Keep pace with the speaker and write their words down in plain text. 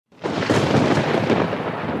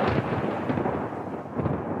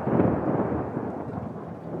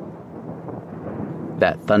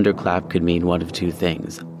that thunderclap could mean one of two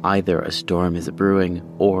things. Either a storm is brewing,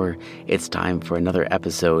 or it's time for another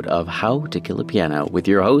episode of How to Kill a Piano with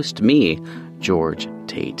your host, me, George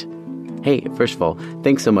Tate. Hey, first of all,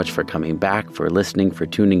 thanks so much for coming back, for listening, for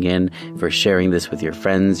tuning in, for sharing this with your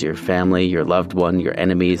friends, your family, your loved one, your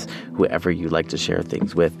enemies, whoever you like to share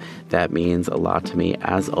things with. That means a lot to me,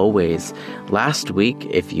 as always. Last week,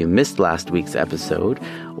 if you missed last week's episode,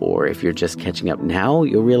 or if you're just catching up now,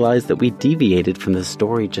 you'll realize that we deviated from the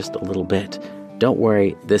story just a little bit. Don't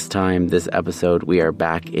worry, this time, this episode, we are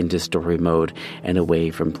back into story mode and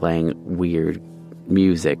away from playing weird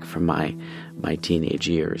music from my teenage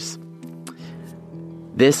years.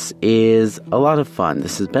 This is a lot of fun.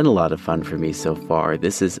 This has been a lot of fun for me so far.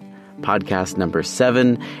 This is podcast number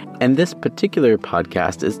 7, and this particular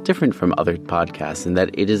podcast is different from other podcasts in that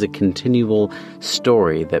it is a continual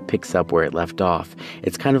story that picks up where it left off.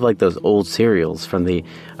 It's kind of like those old serials from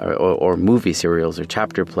or movie serials or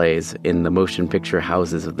chapter plays in the motion picture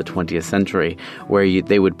houses of the 20th century, where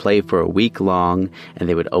they would play for a week long and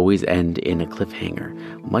they would always end in a cliffhanger,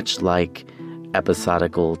 much like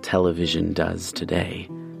episodical television does today.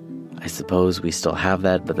 I suppose we still have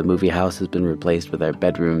that, but the movie house has been replaced with our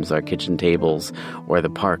bedrooms, our kitchen tables, or the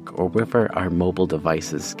park, or wherever our mobile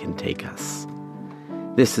devices can take us.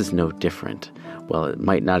 This is no different. While it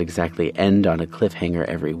might not exactly end on a cliffhanger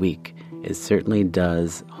every week, it certainly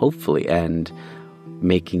does, hopefully, end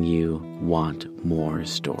making you want more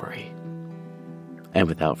story. And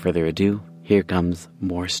without further ado, here comes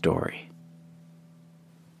more story.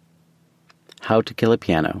 How to Kill a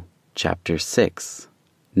Piano, Chapter 6,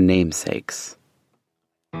 Namesakes.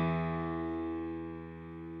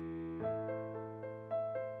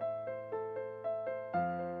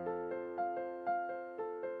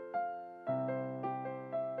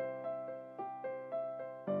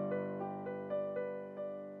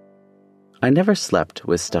 I never slept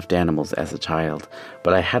with stuffed animals as a child,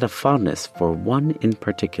 but I had a fondness for one in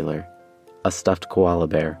particular, a stuffed koala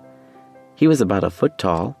bear. He was about a foot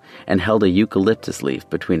tall and held a eucalyptus leaf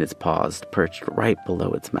between its paws, perched right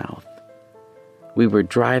below its mouth. We were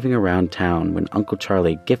driving around town when Uncle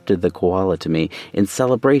Charlie gifted the koala to me in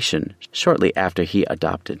celebration shortly after he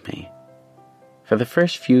adopted me. For the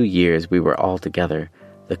first few years we were all together,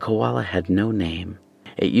 the koala had no name.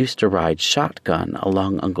 It used to ride shotgun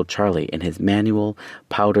along Uncle Charlie in his manual,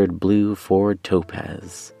 powdered blue Ford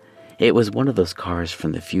Topaz. It was one of those cars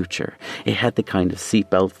from the future. It had the kind of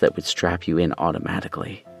seatbelt that would strap you in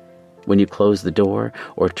automatically. When you closed the door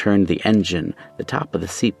or turned the engine, the top of the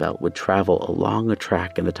seatbelt would travel along a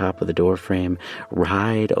track in the top of the door frame,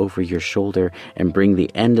 ride over your shoulder, and bring the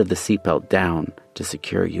end of the seatbelt down to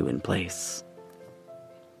secure you in place.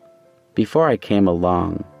 Before I came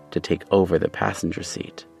along to take over the passenger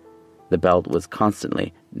seat, the belt was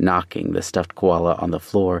constantly knocking the stuffed koala on the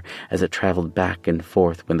floor as it traveled back and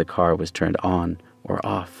forth when the car was turned on or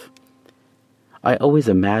off. I always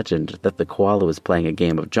imagined that the koala was playing a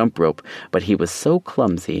game of jump rope, but he was so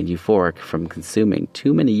clumsy and euphoric from consuming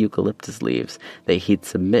too many eucalyptus leaves that he'd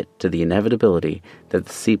submit to the inevitability that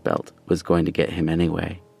the seatbelt was going to get him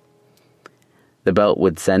anyway. The belt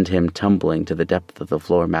would send him tumbling to the depth of the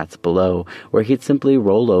floor mats below, where he'd simply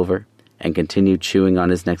roll over and continue chewing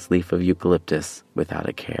on his next leaf of eucalyptus without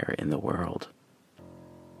a care in the world.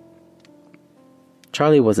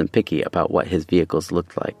 Charlie wasn't picky about what his vehicles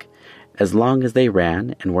looked like. As long as they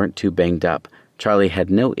ran and weren't too banged up, Charlie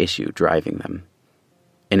had no issue driving them.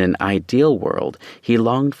 In an ideal world, he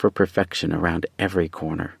longed for perfection around every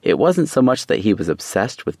corner. It wasn't so much that he was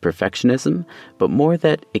obsessed with perfectionism, but more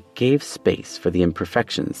that it gave space for the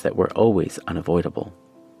imperfections that were always unavoidable.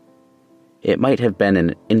 It might have been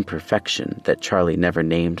an imperfection that Charlie never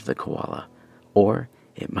named the koala, or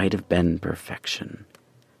it might have been perfection.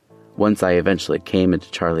 Once I eventually came into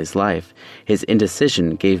Charlie's life, his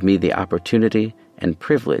indecision gave me the opportunity and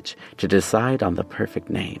privilege to decide on the perfect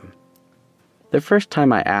name. The first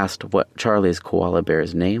time I asked what Charlie's koala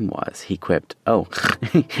bear's name was, he quipped, "Oh,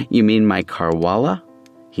 you mean my Karwala?"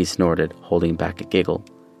 He snorted, holding back a giggle.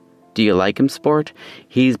 "Do you like him, sport?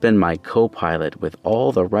 He's been my co-pilot with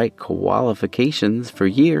all the right qualifications for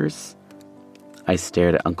years." I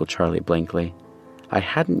stared at Uncle Charlie blankly. I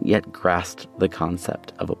hadn't yet grasped the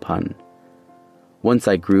concept of a pun. Once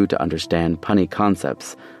I grew to understand punny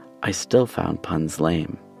concepts, I still found puns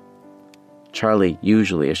lame. Charlie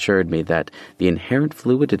usually assured me that the inherent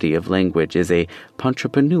fluidity of language is a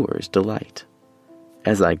puntrapreneur's delight.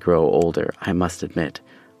 As I grow older, I must admit,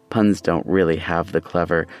 puns don't really have the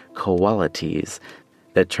clever qualities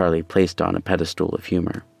that Charlie placed on a pedestal of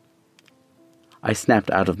humor. I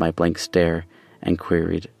snapped out of my blank stare and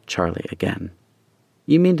queried Charlie again.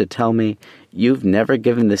 You mean to tell me you've never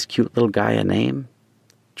given this cute little guy a name?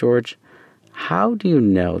 George, how do you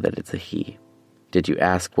know that it's a he? Did you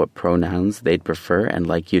ask what pronouns they'd prefer and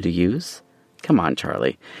like you to use? Come on,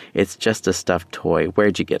 Charlie. It's just a stuffed toy.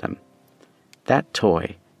 Where'd you get him? That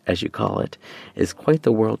toy, as you call it, is quite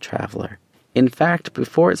the world traveler. In fact,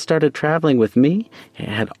 before it started traveling with me, it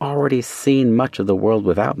had already seen much of the world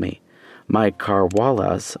without me. My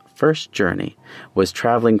koala's first journey was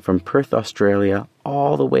traveling from Perth, Australia,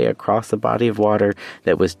 all the way across a body of water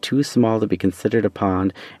that was too small to be considered a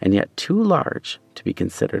pond and yet too large to be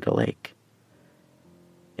considered a lake.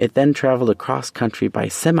 It then traveled across country by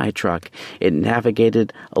semi-truck. It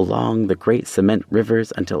navigated along the great cement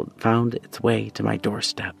rivers until it found its way to my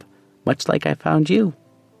doorstep, much like I found you.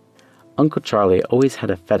 Uncle Charlie always had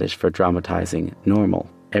a fetish for dramatizing normal,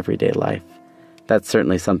 everyday life. That's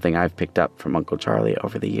certainly something I've picked up from Uncle Charlie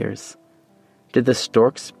over the years. Did the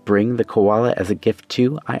storks bring the koala as a gift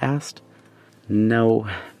too? I asked. No,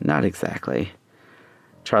 not exactly.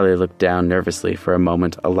 Charlie looked down nervously for a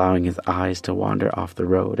moment, allowing his eyes to wander off the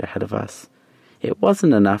road ahead of us. It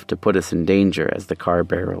wasn't enough to put us in danger as the car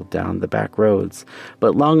barreled down the back roads,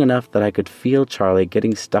 but long enough that I could feel Charlie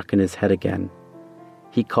getting stuck in his head again.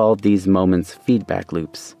 He called these moments feedback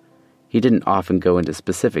loops. He didn't often go into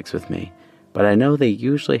specifics with me, but I know they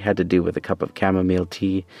usually had to do with a cup of chamomile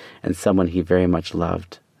tea and someone he very much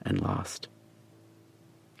loved and lost.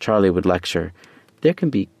 Charlie would lecture, there can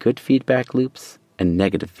be good feedback loops and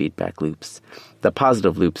negative feedback loops. The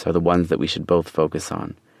positive loops are the ones that we should both focus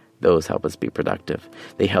on. Those help us be productive.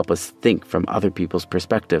 They help us think from other people's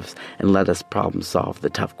perspectives and let us problem solve the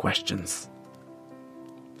tough questions.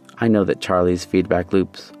 I know that Charlie's feedback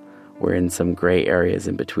loops were in some gray areas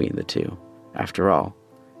in between the two. After all,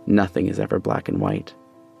 nothing is ever black and white.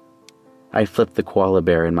 I flipped the koala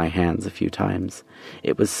bear in my hands a few times.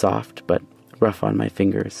 It was soft but rough on my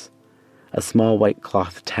fingers. A small white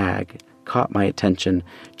cloth tag caught my attention,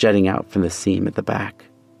 jutting out from the seam at the back.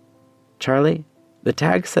 Charlie, the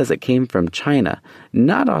tag says it came from China,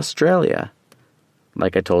 not Australia.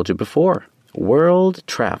 Like I told you before, world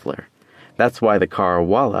traveler. That's why the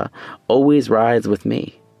koala always rides with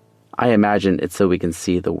me. I imagine it's so we can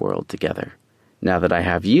see the world together. Now that I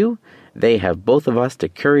have you, they have both of us to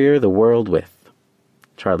courier the world with.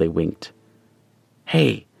 Charlie winked.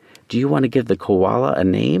 Hey, do you want to give the koala a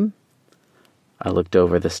name? I looked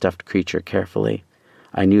over the stuffed creature carefully.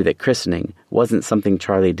 I knew that christening wasn't something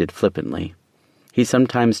Charlie did flippantly. He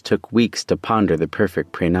sometimes took weeks to ponder the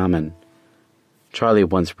perfect praenomen. Charlie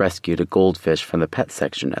once rescued a goldfish from the pet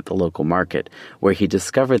section at the local market, where he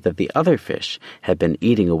discovered that the other fish had been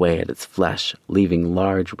eating away at its flesh, leaving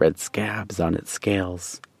large red scabs on its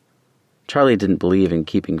scales. Charlie didn't believe in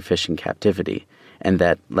keeping fish in captivity, and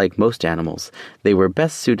that, like most animals, they were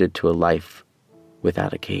best suited to a life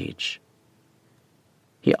without a cage.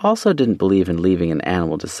 He also didn't believe in leaving an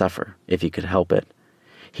animal to suffer, if he could help it.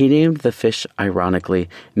 He named the fish, ironically,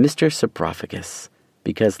 Mr. Saprophagus,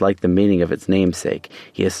 because, like the meaning of its namesake,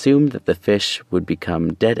 he assumed that the fish would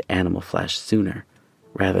become dead animal flesh sooner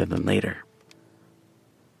rather than later.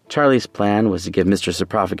 Charlie's plan was to give Mr.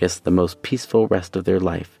 Saprophagus the most peaceful rest of their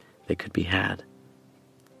life that could be had.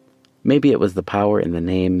 Maybe it was the power in the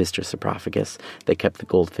name Mr. Saprophagus that kept the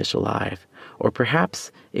goldfish alive, or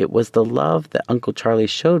perhaps it was the love that Uncle Charlie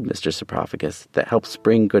showed Mr. Saprophagus that helped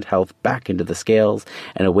spring good health back into the scales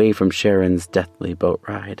and away from Sharon's deathly boat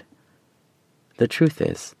ride. The truth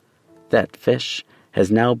is, that fish has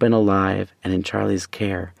now been alive and in Charlie's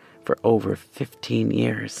care for over 15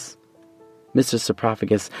 years. Mr.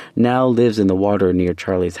 Saprophagus now lives in the water near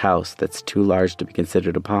Charlie's house that's too large to be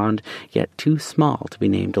considered a pond, yet too small to be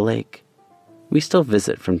named a lake. We still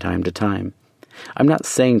visit from time to time. I'm not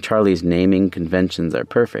saying Charlie's naming conventions are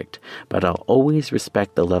perfect, but I'll always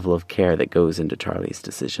respect the level of care that goes into Charlie's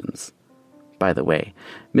decisions. By the way,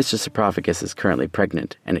 Mr. Saprophagus is currently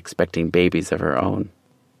pregnant and expecting babies of her own.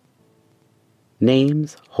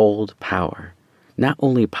 Names hold power. Not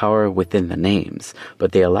only power within the names,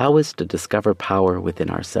 but they allow us to discover power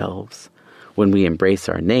within ourselves. When we embrace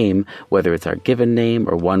our name, whether it's our given name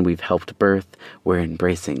or one we've helped birth, we're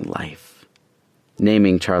embracing life.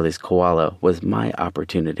 Naming Charlie's koala was my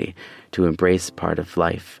opportunity to embrace part of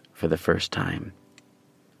life for the first time.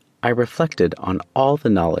 I reflected on all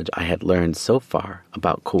the knowledge I had learned so far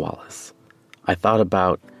about koalas. I thought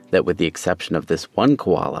about that with the exception of this one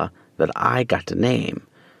koala that I got to name,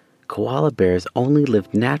 koala bears only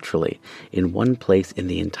lived naturally in one place in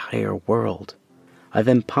the entire world. I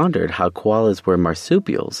then pondered how koalas were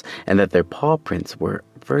marsupials and that their paw prints were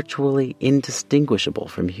virtually indistinguishable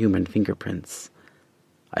from human fingerprints.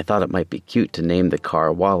 I thought it might be cute to name the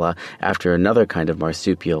koala after another kind of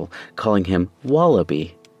marsupial, calling him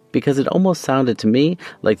Wallaby, because it almost sounded to me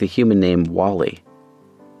like the human name Wally.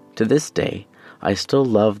 To this day, I still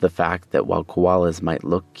love the fact that while koalas might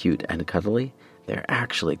look cute and cuddly, they're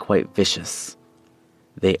actually quite vicious.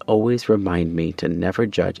 They always remind me to never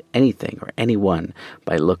judge anything or anyone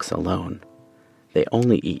by looks alone. They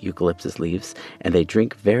only eat eucalyptus leaves, and they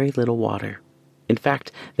drink very little water. In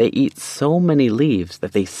fact, they eat so many leaves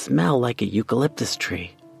that they smell like a eucalyptus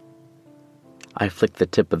tree. I flicked the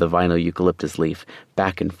tip of the vinyl eucalyptus leaf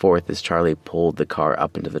back and forth as Charlie pulled the car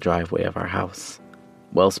up into the driveway of our house.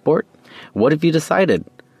 Well, sport, what have you decided?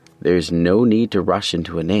 There's no need to rush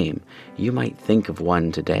into a name. You might think of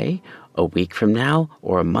one today, a week from now,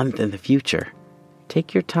 or a month in the future.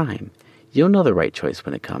 Take your time. You'll know the right choice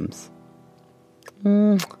when it comes.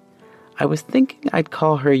 I was thinking I'd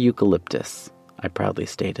call her Eucalyptus, I proudly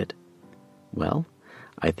stated. Well,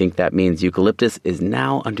 I think that means Eucalyptus is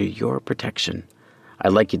now under your protection.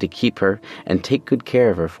 I'd like you to keep her and take good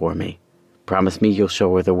care of her for me. Promise me you'll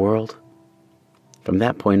show her the world? From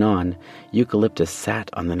that point on, Eucalyptus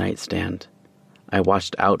sat on the nightstand. I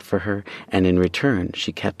watched out for her, and in return,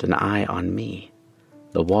 she kept an eye on me.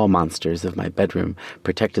 The wall monsters of my bedroom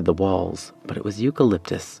protected the walls, but it was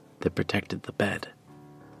Eucalyptus that protected the bed.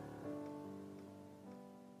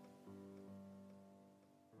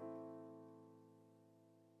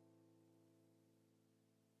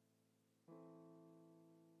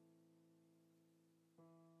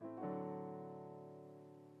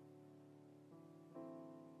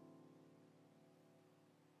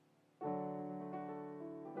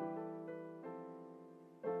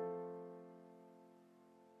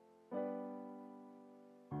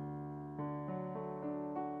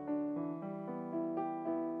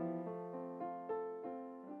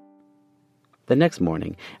 The next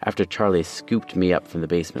morning, after Charlie scooped me up from the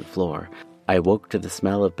basement floor, I woke to the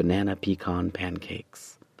smell of banana pecan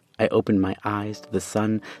pancakes. I opened my eyes to the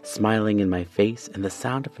sun smiling in my face and the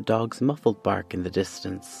sound of a dog's muffled bark in the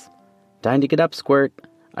distance. "Time to get up, Squirt,"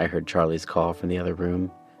 I heard Charlie's call from the other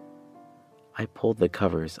room. I pulled the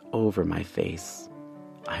covers over my face.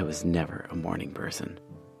 I was never a morning person.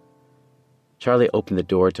 Charlie opened the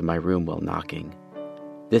door to my room while knocking.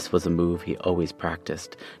 This was a move he always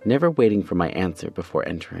practiced, never waiting for my answer before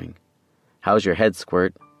entering. "How's your head,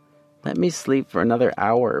 Squirt?" "Let me sleep for another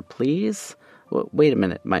hour, please." Wait a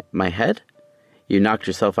minute, my head? You knocked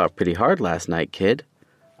yourself out pretty hard last night, kid."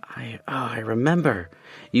 I remember.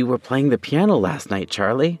 You were playing the piano last night,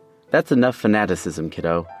 Charlie." "That's enough fanaticism,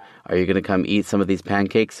 kiddo. Are you going to come eat some of these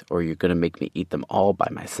pancakes, or are you going to make me eat them all by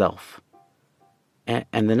myself?"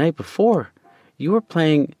 And the night before, you were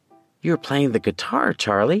playing the guitar,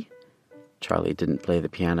 Charlie." Charlie didn't play the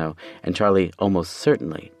piano, and Charlie almost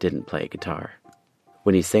certainly didn't play guitar.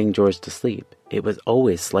 When he sang George to sleep, it was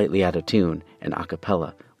always slightly out of tune and a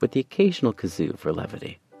cappella, with the occasional kazoo for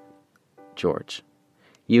levity. "George,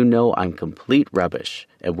 you know I'm complete rubbish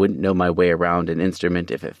and wouldn't know my way around an instrument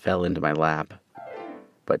if it fell into my lap."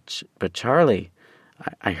 But Charlie,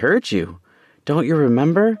 I heard you. Don't you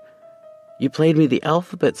remember? You played me the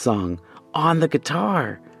alphabet song on the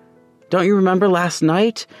guitar. Don't you remember last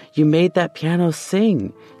night? You made that piano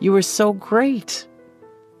sing. You were so great."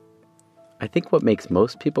 "I think what makes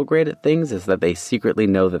most people great at things is that they secretly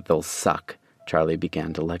know that they'll suck," Charlie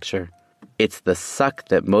began to lecture. "It's the suck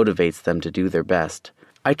that motivates them to do their best.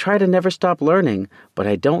 I try to never stop learning, but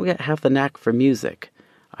I don't yet have the knack for music.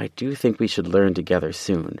 I do think we should learn together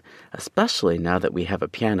soon, especially now that we have a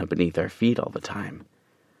piano beneath our feet all the time."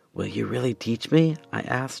 "Will you really teach me?" I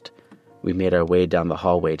asked. We made our way down the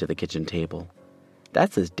hallway to the kitchen table.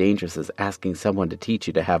 "That's as dangerous as asking someone to teach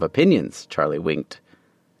you to have opinions," Charlie winked.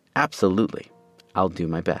 "Absolutely. I'll do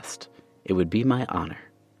my best. It would be my honor."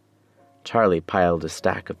 Charlie piled a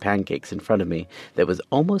stack of pancakes in front of me that was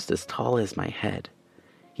almost as tall as my head.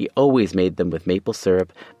 He always made them with maple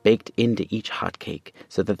syrup baked into each hot cake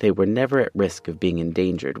so that they were never at risk of being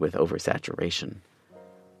endangered with oversaturation.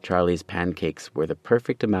 Charlie's pancakes were the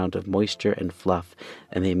perfect amount of moisture and fluff,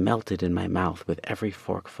 and they melted in my mouth with every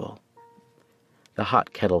forkful. The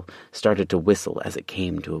hot kettle started to whistle as it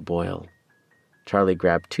came to a boil. Charlie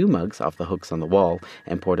grabbed 2 mugs off the hooks on the wall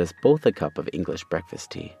and poured us both a cup of English breakfast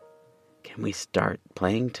tea. "Can we start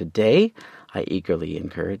playing today?" I eagerly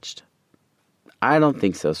encouraged. "I don't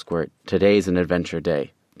think so, Squirt. Today's an adventure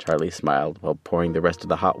day," Charlie smiled while pouring the rest of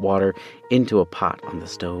the hot water into a pot on the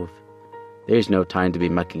stove. "There's no time to be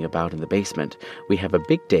mucking about in the basement. We have a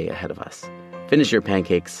big day ahead of us. Finish your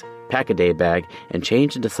pancakes, pack a day bag, and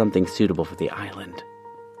change into something suitable for the island."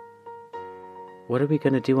 "What are we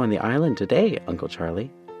going to do on the island today, Uncle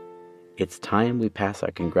Charlie?" It's time we pass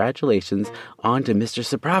our congratulations on to Mr.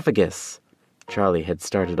 Saprophagus. Charlie had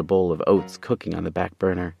started a bowl of oats cooking on the back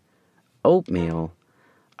burner. Oatmeal?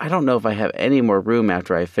 I don't know if I have any more room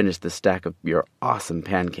after I finish the stack of your awesome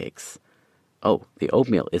pancakes. Oh, the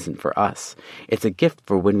oatmeal isn't for us. It's a gift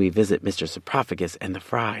for when we visit Mr. Saprophagus and the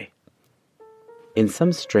fry. In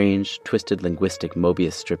some strange, twisted linguistic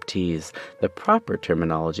Mobius striptease, the proper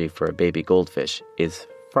terminology for a baby goldfish is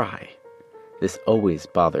fry. This always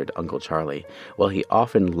bothered Uncle Charlie. While he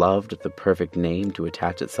often loved the perfect name to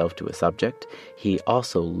attach itself to a subject, he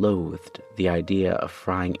also loathed the idea of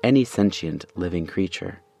frying any sentient living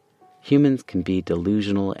creature. Humans can be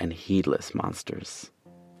delusional and heedless monsters.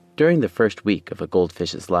 During the first week of a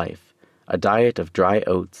goldfish's life, a diet of dry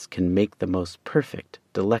oats can make the most perfect,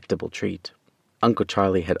 delectable treat. Uncle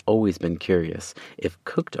Charlie had always been curious if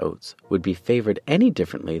cooked oats would be favored any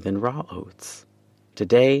differently than raw oats.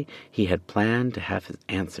 Today, he had planned to have his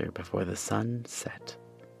answer before the sun set.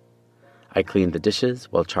 I cleaned the dishes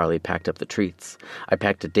while Charlie packed up the treats. I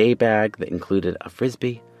packed a day bag that included a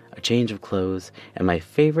frisbee, a change of clothes, and my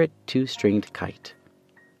favorite 2-stringed kite.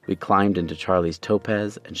 We climbed into Charlie's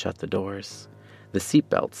topaz and shut the doors. The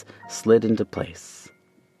seatbelts slid into place.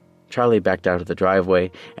 Charlie backed out of the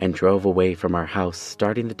driveway and drove away from our house,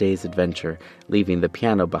 starting the day's adventure, leaving the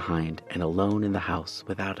piano behind and alone in the house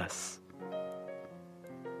without us.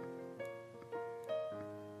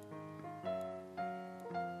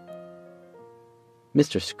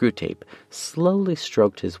 Mr. Screwtape slowly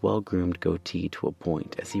stroked his well-groomed goatee to a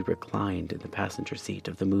point as he reclined in the passenger seat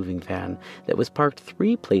of the moving van that was parked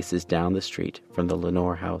 3 places down the street from the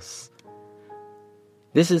Lenore house.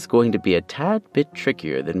 This is going to be a tad bit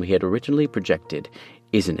trickier than we had originally projected,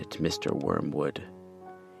 isn't it, Mr. Wormwood?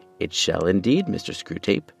 It shall indeed, Mr.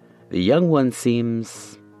 Screwtape. The young one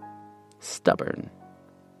seems stubborn.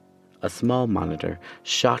 A small monitor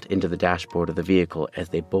shot into the dashboard of the vehicle as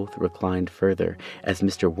they both reclined further as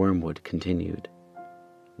Mr. Wormwood continued.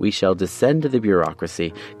 We shall descend to the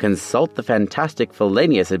bureaucracy, consult the fantastic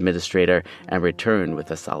felonious administrator, and return with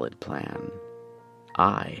a solid plan.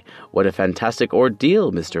 Aye, what a fantastic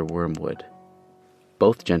ordeal, Mr. Wormwood.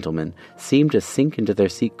 Both gentlemen seemed to sink into their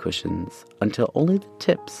seat cushions until only the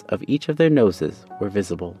tips of each of their noses were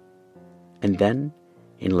visible. And then,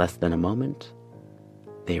 in less than a moment,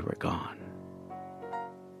 they were gone.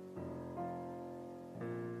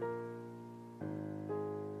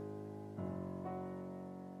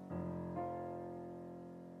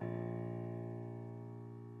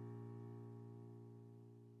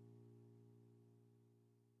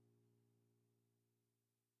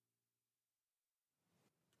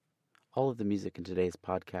 All of the music in today's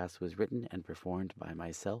podcast was written and performed by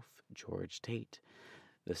myself, George Tate.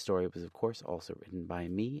 The story was, of course, also written by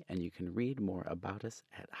me, and you can read more about us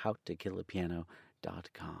at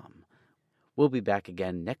howtokillapiano.com. We'll be back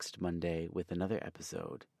again next Monday with another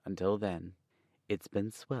episode. Until then, it's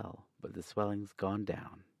been swell, but the swelling's gone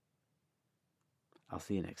down. I'll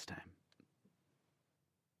see you next time.